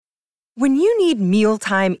When you need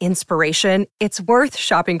mealtime inspiration, it's worth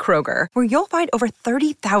shopping Kroger, where you'll find over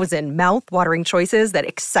 30,000 mouth-watering choices that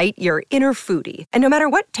excite your inner foodie. And no matter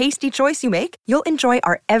what tasty choice you make, you'll enjoy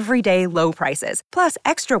our everyday low prices, plus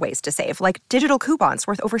extra ways to save, like digital coupons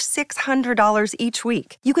worth over $600 each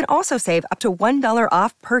week. You can also save up to $1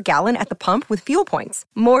 off per gallon at the pump with fuel points.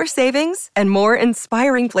 More savings and more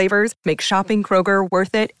inspiring flavors make shopping Kroger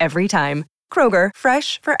worth it every time. Kroger,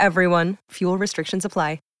 fresh for everyone. Fuel restrictions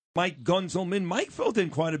apply. Mike Gunzelman. Mike filled in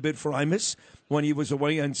quite a bit for Imus when he was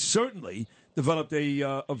away, and certainly developed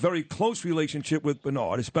a very close relationship with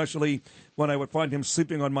Bernard, especially when I would find him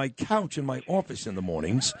sleeping on my couch in my office in the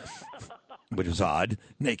mornings, which is odd,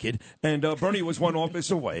 naked. And Bernie was one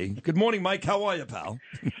office away. Good morning, Mike. How are you, pal?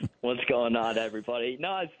 What's going on, everybody?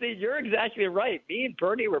 No, Steve, you're exactly right. Me and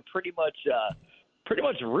Bernie were pretty much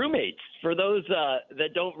roommates. For those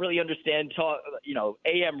that don't really understand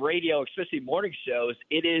AM radio, especially morning shows,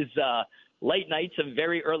 it is late nights and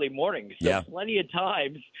very early mornings. So plenty of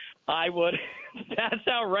times I would pass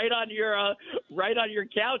out right on your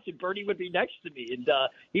couch, and Bernie would be next to me, and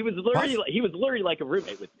he was literally like a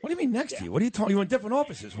roommate with me. What do you mean next to you? What are you talking? You were in different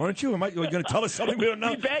offices, weren't you? Are you going to tell us something we don't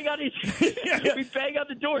know? We bang on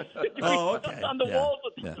the doors. Okay. On the walls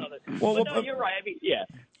with each other. Well, no, you're right. I mean,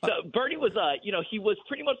 So Bernie was, he was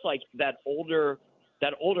pretty much like that older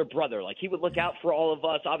brother. Like, he would look out for all of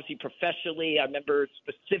us, obviously professionally. I remember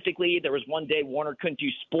specifically there was one day Warner couldn't do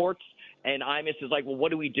sports, and Imus is like, well,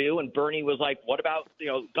 what do we do? And Bernie was like, what about,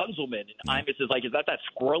 Gunzelman? And Imus is like, is that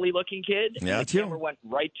squirrely-looking kid? Yeah, and the camera went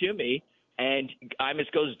right to me, and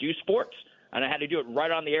Imus goes, do sports. And I had to do it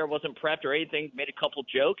right on the air, wasn't prepped or anything, made a couple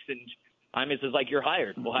jokes, and Imus is like, you're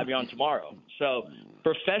hired. We'll have you on tomorrow. So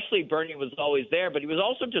professionally, Bernie was always there, but he was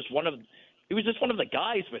also just one of the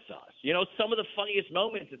guys with us. Some of the funniest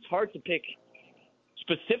moments, it's hard to pick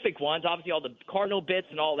specific ones, obviously all the Cardinal bits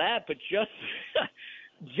and all that, but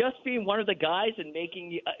just being one of the guys and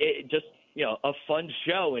making it a fun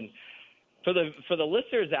show. And for the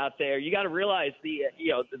listeners out there, you got to realize the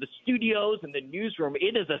studios and the newsroom,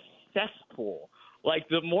 it is a cesspool. Like,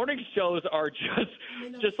 the morning shows are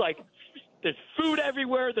just like, there's food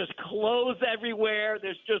everywhere, there's clothes everywhere,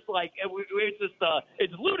 there's just like,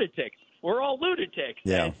 it's lunatics. We're all lunatics.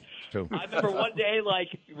 Yeah, and true. I remember one day, like,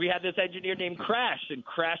 we had this engineer named Crash, and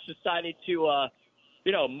Crash decided to,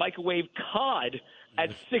 microwave cod at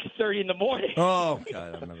 6:30 in the morning. Oh,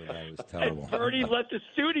 God, I remember that. It was terrible. And Bernie left the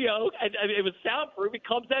studio, and it was soundproof. He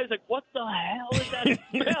comes out, he's like, what the hell is that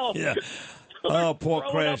smell? Yeah. Oh, poor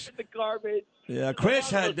Crash. Up in the garbage. Yeah,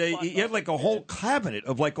 Crash had like a whole cabinet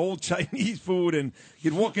of like old Chinese food, and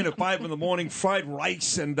he'd walk in at 5 in the morning, fried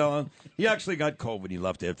rice, and he actually got COVID. He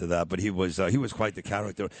left after that, but he was quite the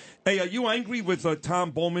character. Hey, are you angry with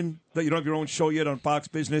Tom Bowman that you don't have your own show yet on Fox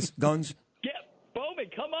Business Guns? Yeah,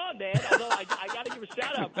 Bowman, come on, man. Although I got to give a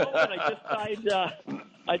shout out, Bowman. I just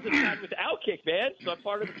signed with Outkick, man. So I'm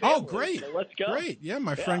part of the family. Oh, great! So let's go. Great, yeah.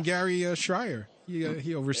 My friend Gary Schreier,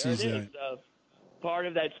 he oversees that. Part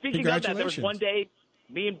of that. Speaking of that, there was one day,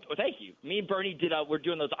 thank you. Me and Bernie we're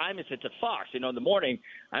doing those Imus hits at Fox, in the morning.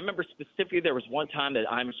 I remember specifically there was one time that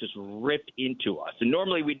Imus just ripped into us. And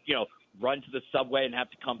normally we'd, run to the subway and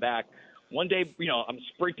have to come back. One day, I'm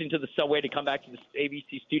sprinting to the subway to come back to the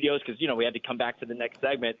ABC studios because, we had to come back to the next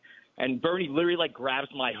segment. And Bernie literally, like, grabs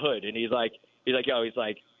my hood, and he's like,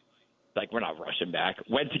 we're not rushing back.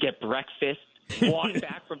 Went to get breakfast. Walked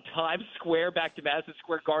back from Times Square back to Madison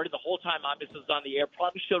Square Garden. The whole time Imus was on the air.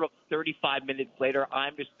 Probably showed up 35 minutes later.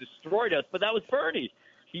 Imus destroyed us, but that was Bernie.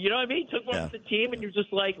 You know what I mean? Took one for the team, and you're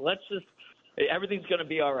just like, everything's going to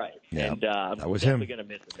be all right. Yeah, and that was definitely going to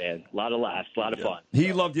miss it, man. A lot of laughs, a lot of fun.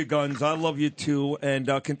 He loved your Guns. I love you, too. And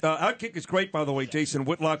Outkick is great, by the way. Jason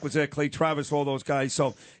Whitlock was there, Clay Travis, all those guys.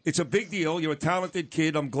 So it's a big deal. You're a talented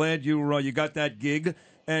kid. I'm glad you got that gig.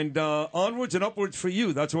 And onwards and upwards for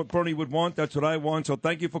you. That's what Bernie would want. That's what I want. So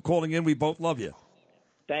thank you for calling in. We both love you.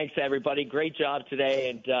 Thanks, everybody. Great job today.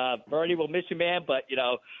 And Bernie, we'll miss you, man. But,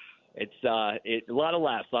 it's a lot of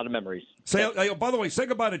laughs, a lot of memories. By the way, say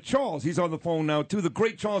goodbye to Charles. He's on the phone now, too. The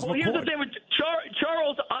great Charles McCoy. Here's the thing with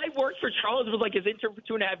Charles. I worked for Charles. It was like his intern for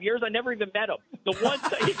 2.5 years. I never even met him. The one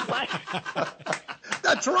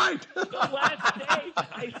That's right. The last day,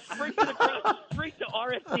 I sprinted across the street to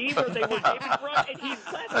RSD where they were gaming front, and he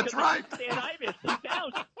left. That's right. Stan Imus. He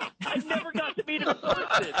bounced. I never got to meet him in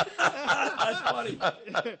person. That's funny.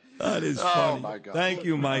 That is funny. Oh, my God. Thank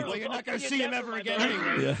you, Mike. Well, you're not going to see him ever again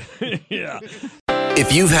anyway. Yeah.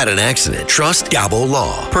 If you've had an accident, trust Gabo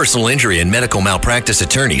Law. Personal injury and medical malpractice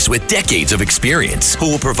attorneys with decades of experience who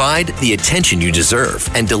will provide the attention you deserve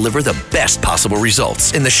and deliver the best possible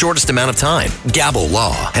results in the shortest amount of time. Gabo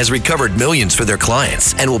Law has recovered millions for their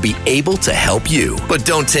clients and will be able to help you. But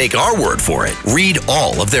don't take our word for it. Read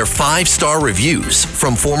all of their 5-star reviews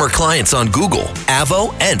from former clients on Google,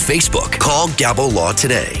 Avo, and Facebook. Call Gabo Law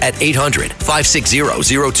today at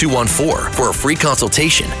 800-560-0214 for a free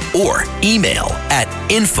consultation or email at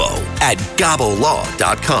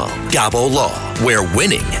info@gabolaw.com. Gabo Law, where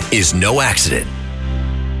winning is no accident.